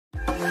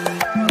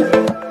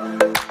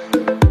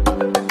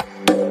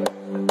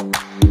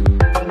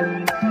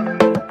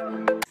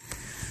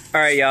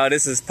Alright, y'all,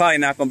 this is probably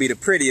not going to be the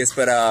prettiest,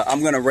 but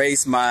I'm going to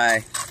race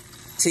my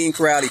Team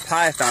Corrali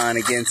Python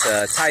against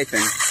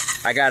Typhon.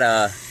 I got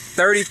a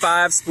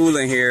 35 spool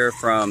in here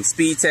from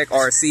Speed Tech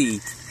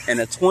RC and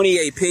a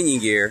 28 pinion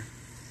gear.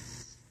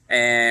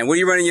 And what are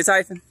you running your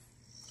Typhon?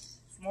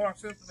 Smart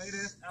system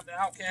 8S out the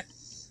Outcat.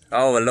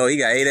 Oh, Lord, he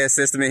got 8S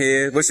system in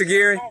here. What's your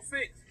gearing? It's on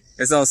 6.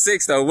 It's on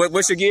 6, though.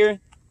 What's your gearing?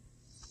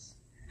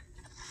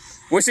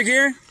 What's your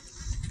gearing?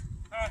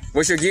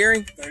 What's your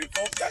gearing?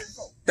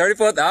 34.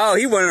 34. Oh,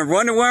 he wanted to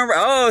run the one.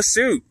 Oh,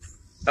 shoot.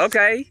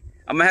 Okay.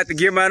 I'm going to have to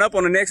gear mine up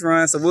on the next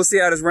run, so we'll see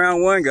how this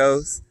round 1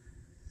 goes.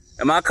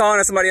 Am I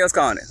calling or somebody else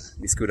calling it? Let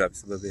me scoot up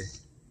just a little bit.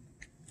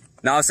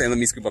 No, I was saying let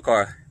me scoot my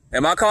car.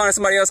 Am I calling or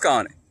somebody else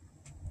calling it?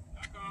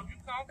 I call. You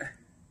call.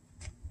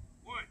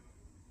 1,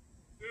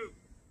 2,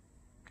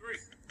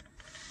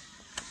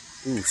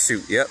 3. Ooh,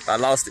 shoot. Yep, I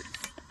lost it.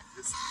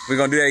 We're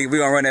going to do that. We're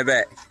going to run that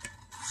back.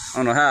 I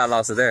don't know how I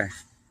lost it there.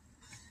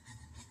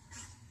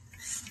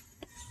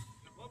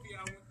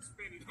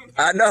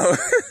 I know.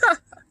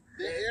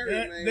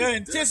 The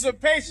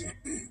anticipation.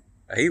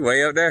 He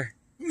way up there.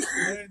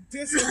 The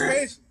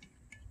anticipation.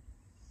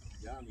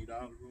 Y'all need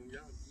all the room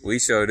y'all need. We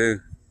sure do.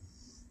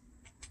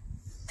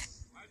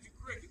 Why'd you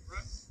cricket, bro?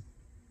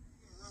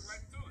 You're gonna run right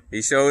into it.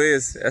 He sure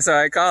is. That's how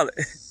I call it.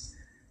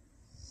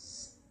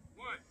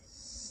 1,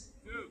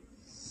 2,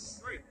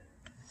 3.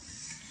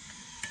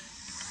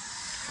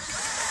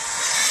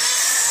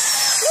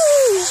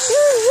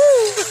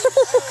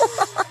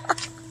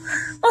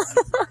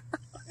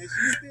 And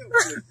she's still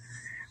good.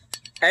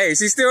 Hey,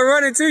 she's still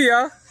running too,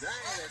 y'all. Dang,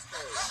 that's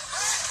crazy.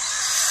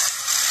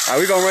 All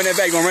right, we gonna run that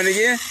back. You gonna run it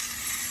again?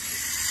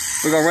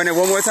 We're gonna run it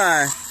one more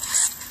time.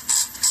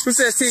 Who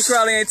says Team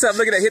Corrali ain't tough?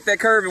 Look at that, hit that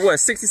curve at what,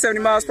 60, 70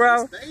 miles per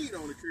hour? Stayed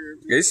on the curve.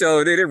 It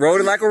sure did. It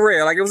rode it like a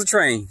rail, like it was a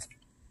train. All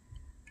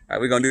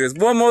right, we're gonna do this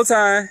one more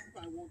time.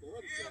 I want the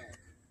other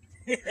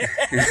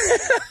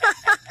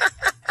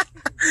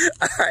side.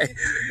 All right. You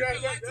got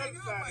the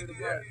other side of the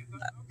body.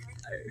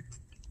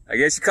 I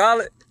guess you call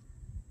it.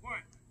 1,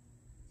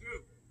 2,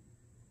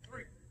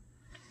 3.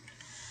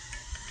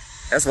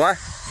 That's why.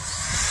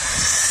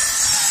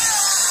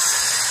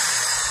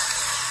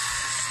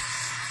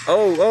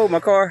 Oh, my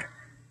car.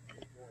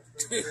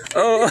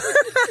 Oh.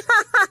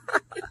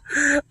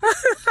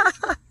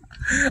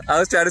 I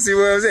was trying to see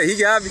where I was at. He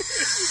got me.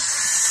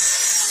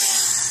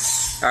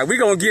 All right, we're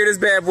going to gear this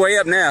bad boy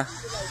up now.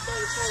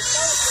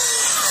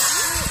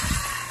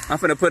 I'm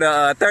finna put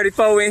a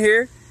 34 in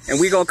here, and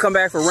we're going to come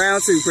back for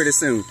round 2 pretty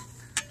soon.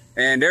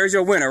 And there's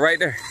your winner right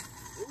there.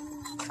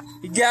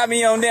 He got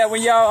me on that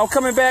one, y'all. I'm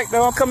coming back,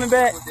 though. I'm coming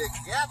back. With that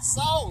gap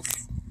sauce.